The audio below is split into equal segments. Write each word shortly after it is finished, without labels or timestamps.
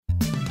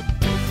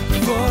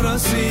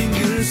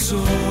single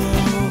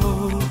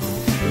soul,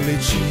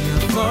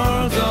 reaching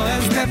further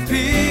and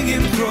stepping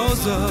in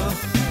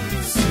closer.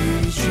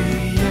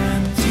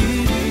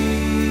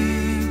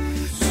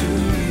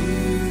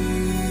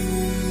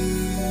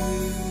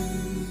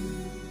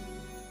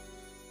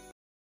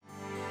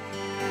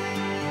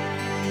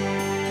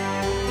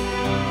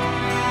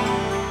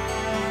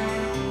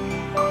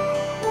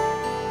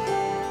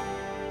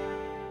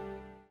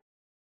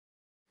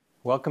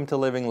 Welcome to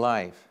Living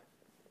Life.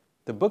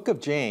 The book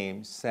of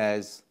James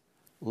says,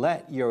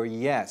 let your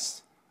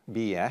yes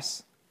be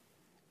yes,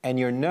 and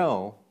your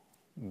no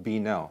be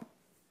no.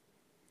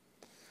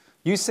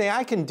 You say,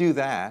 I can do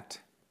that.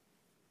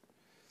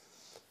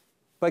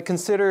 But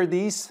consider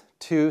these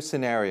two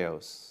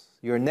scenarios.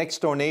 Your next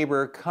door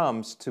neighbor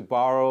comes to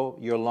borrow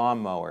your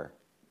lawnmower,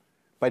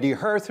 but you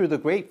heard through the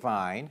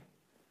grapevine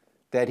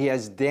that he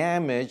has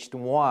damaged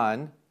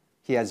one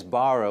he has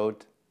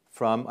borrowed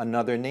from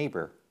another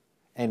neighbor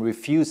and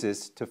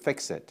refuses to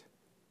fix it.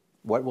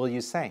 What will you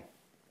say?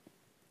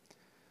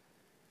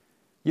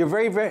 Your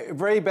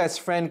very best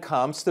friend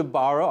comes to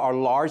borrow a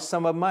large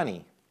sum of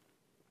money,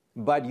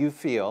 but you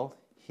feel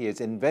he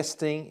is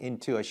investing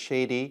into a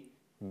shady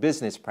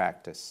business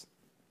practice.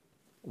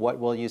 What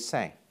will you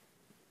say?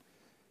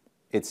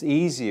 It's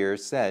easier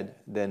said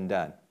than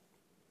done.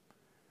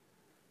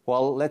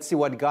 Well, let's see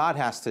what God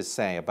has to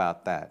say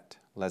about that.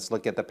 Let's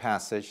look at the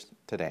passage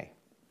today.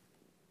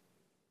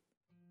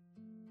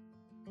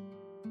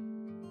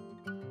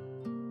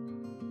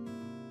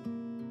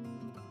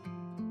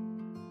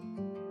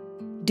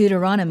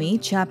 Deuteronomy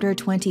chapter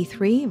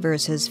 23,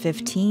 verses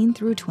 15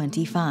 through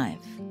 25.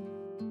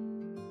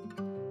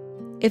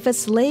 If a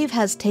slave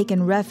has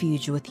taken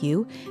refuge with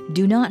you,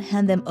 do not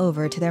hand them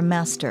over to their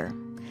master.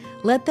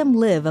 Let them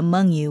live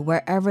among you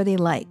wherever they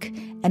like,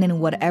 and in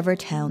whatever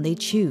town they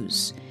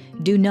choose.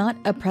 Do not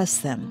oppress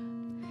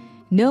them.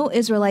 No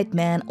Israelite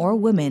man or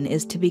woman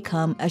is to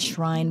become a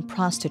shrine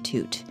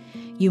prostitute.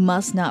 You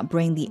must not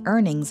bring the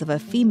earnings of a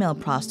female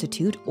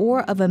prostitute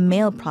or of a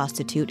male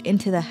prostitute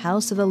into the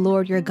house of the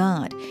Lord your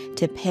God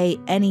to pay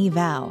any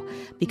vow,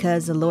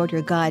 because the Lord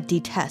your God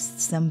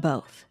detests them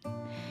both.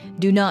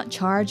 Do not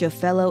charge a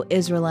fellow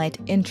Israelite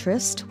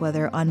interest,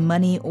 whether on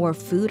money or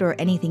food or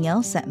anything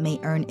else that may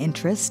earn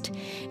interest.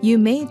 You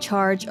may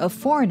charge a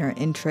foreigner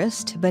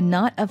interest, but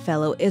not a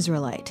fellow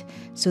Israelite,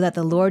 so that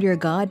the Lord your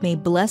God may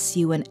bless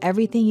you in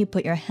everything you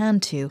put your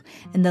hand to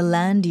in the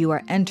land you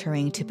are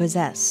entering to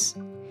possess.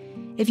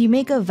 If you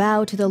make a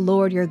vow to the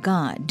Lord your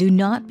God, do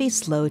not be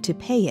slow to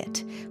pay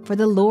it, for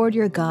the Lord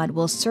your God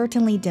will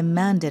certainly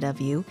demand it of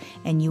you,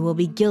 and you will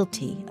be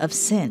guilty of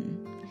sin.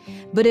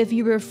 But if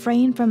you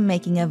refrain from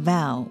making a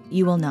vow,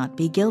 you will not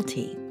be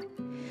guilty.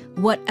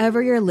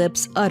 Whatever your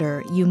lips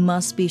utter, you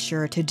must be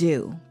sure to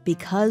do,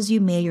 because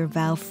you made your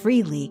vow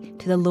freely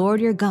to the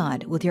Lord your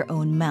God with your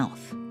own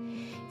mouth.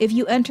 If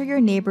you enter your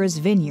neighbor's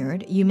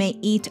vineyard, you may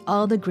eat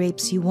all the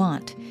grapes you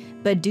want,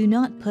 but do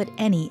not put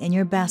any in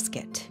your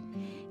basket.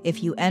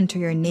 If you enter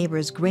your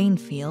neighbor's grain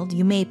field,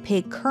 you may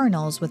pick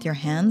kernels with your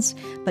hands,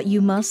 but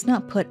you must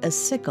not put a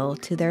sickle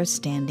to their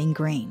standing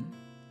grain.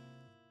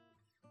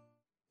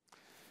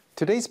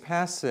 Today's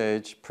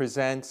passage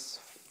presents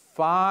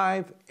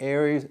 5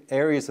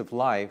 areas of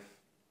life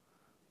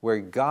where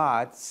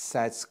God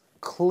sets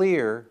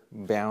clear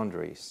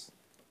boundaries.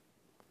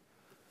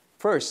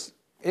 First,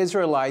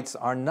 Israelites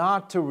are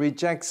not to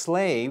reject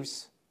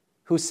slaves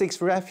who seek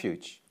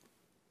refuge.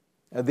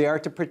 They are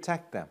to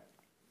protect them.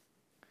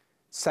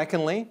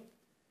 Secondly,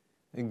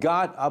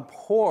 God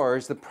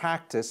abhors the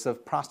practice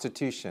of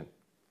prostitution.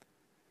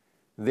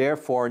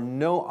 Therefore,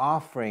 no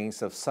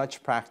offerings of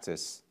such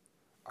practice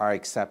are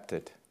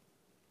accepted.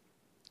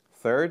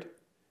 Third,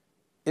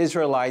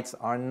 Israelites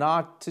are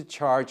not to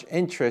charge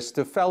interest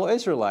to fellow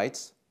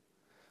Israelites,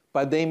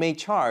 but they may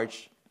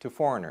charge to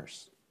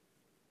foreigners.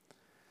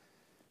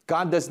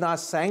 God does not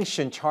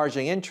sanction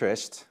charging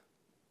interest,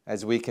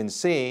 as we can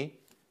see,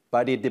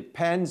 but it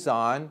depends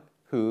on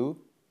who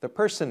the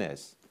person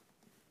is.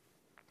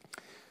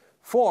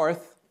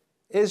 Fourth,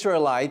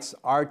 Israelites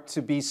are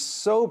to be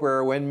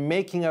sober when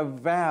making a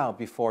vow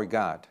before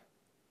God.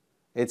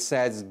 It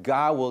says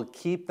God will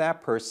keep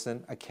that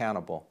person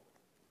accountable.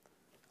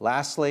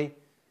 Lastly,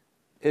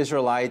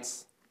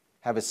 Israelites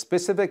have a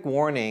specific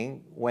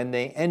warning when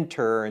they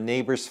enter a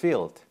neighbor's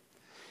field.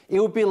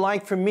 It would be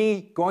like for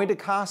me going to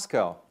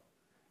Costco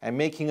and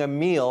making a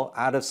meal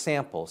out of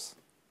samples.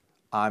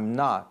 I'm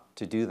not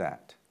to do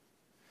that.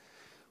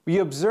 We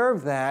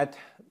observe that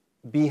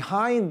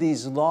behind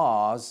these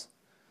laws,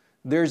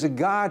 there's a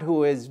God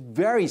who is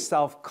very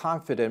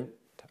self-confident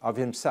of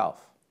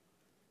himself.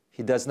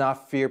 He does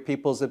not fear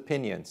people's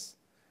opinions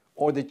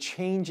or the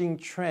changing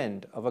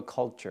trend of a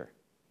culture.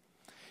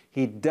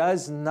 He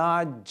does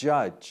not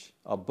judge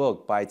a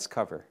book by its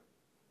cover.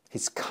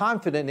 He's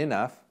confident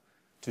enough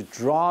to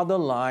draw the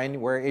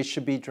line where it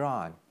should be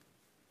drawn.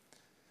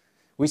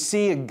 We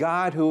see a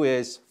God who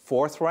is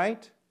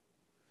forthright,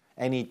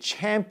 and he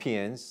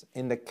champions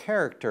in the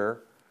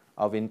character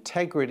of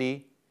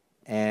integrity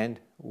and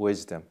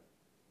wisdom.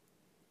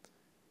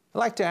 I'd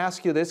like to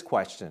ask you this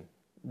question.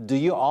 Do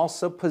you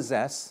also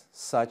possess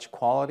such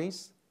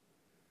qualities?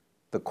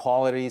 The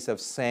qualities of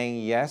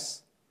saying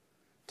yes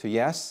to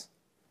yes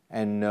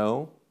and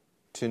no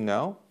to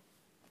no?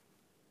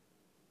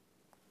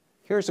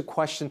 Here's a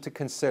question to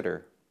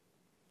consider.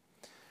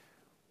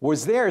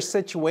 Was there a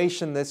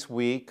situation this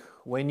week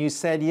when you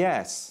said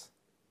yes,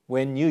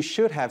 when you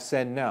should have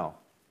said no,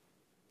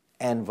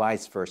 and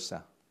vice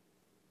versa?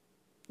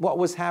 What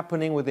was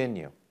happening within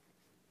you?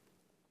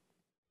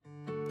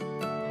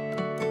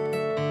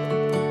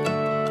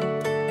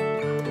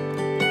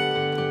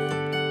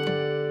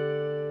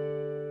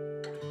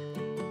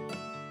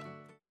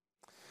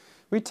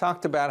 We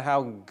talked about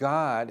how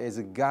God is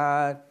a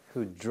God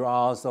who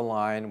draws the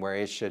line where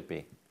it should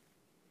be.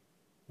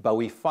 But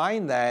we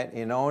find that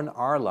in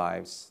our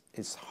lives,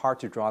 it's hard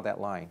to draw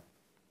that line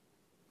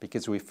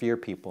because we fear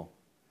people.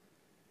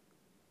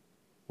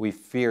 We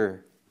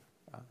fear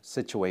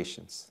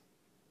situations.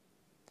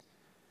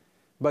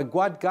 But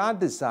what God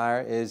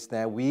desires is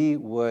that we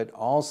would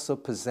also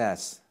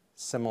possess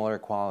similar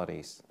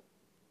qualities.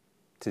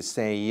 To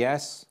say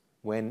yes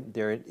when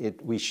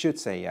we should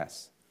say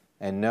yes,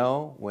 and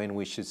no when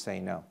we should say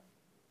no.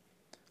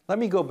 Let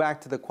me go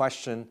back to the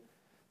question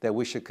that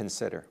we should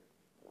consider.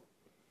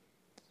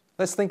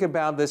 Let's think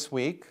about this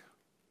week.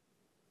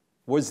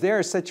 Was there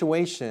a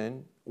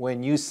situation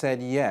when you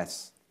said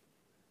yes,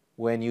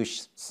 when you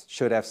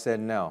should have said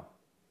no?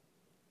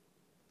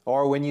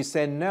 Or when you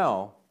said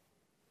no,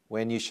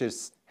 when you should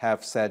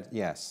have said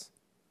yes?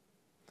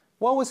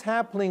 What was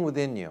happening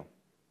within you?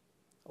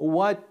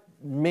 What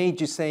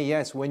made you say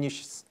yes when you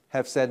should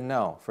have said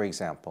no, for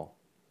example?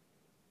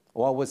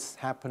 What was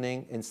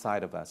happening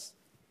inside of us?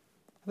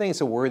 I think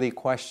it's a worthy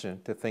question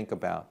to think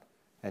about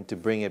and to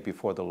bring it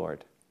before the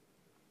Lord.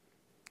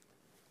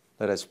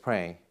 Let us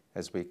pray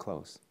as we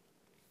close.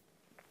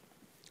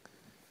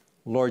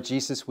 Lord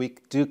Jesus, we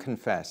do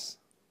confess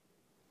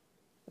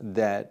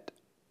that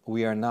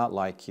we are not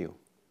like you.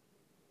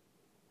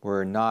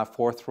 We're not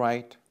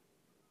forthright.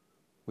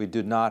 We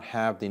do not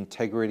have the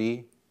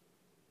integrity.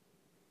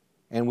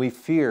 And we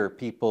fear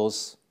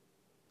people's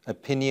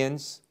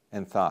opinions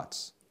and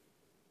thoughts.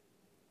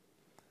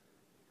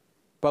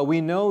 But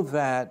we know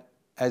that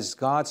as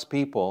God's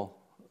people,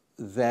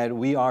 that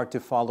we are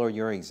to follow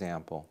your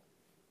example.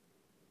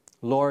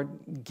 Lord,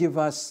 give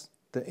us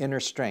the inner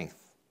strength.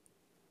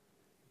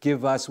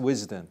 Give us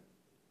wisdom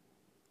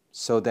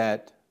so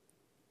that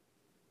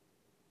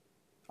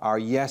our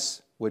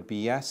yes would be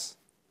yes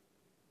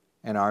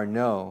and our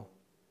no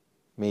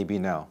may be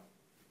no.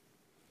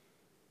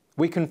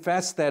 We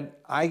confess that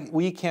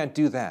we can't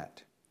do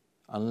that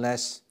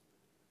unless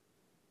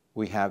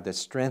we have the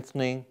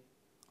strengthening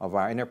of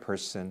our inner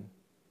person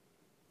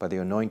by the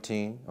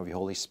anointing of your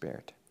Holy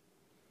Spirit.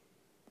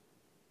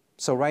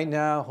 So right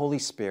now, Holy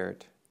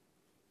Spirit,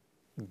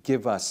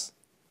 give us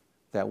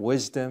that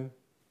wisdom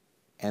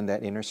and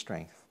that inner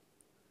strength.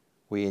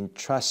 We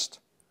entrust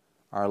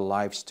our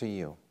lives to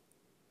you.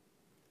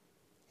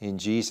 In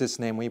Jesus'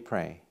 name we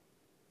pray.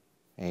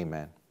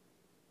 Amen.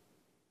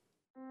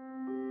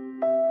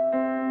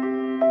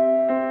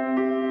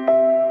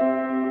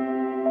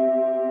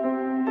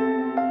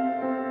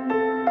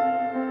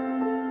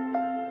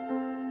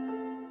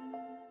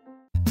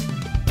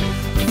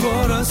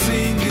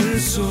 Singer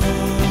så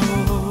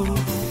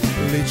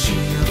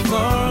reaching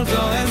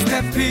further and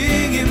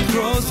stepping in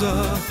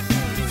closer.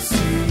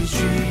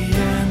 See you.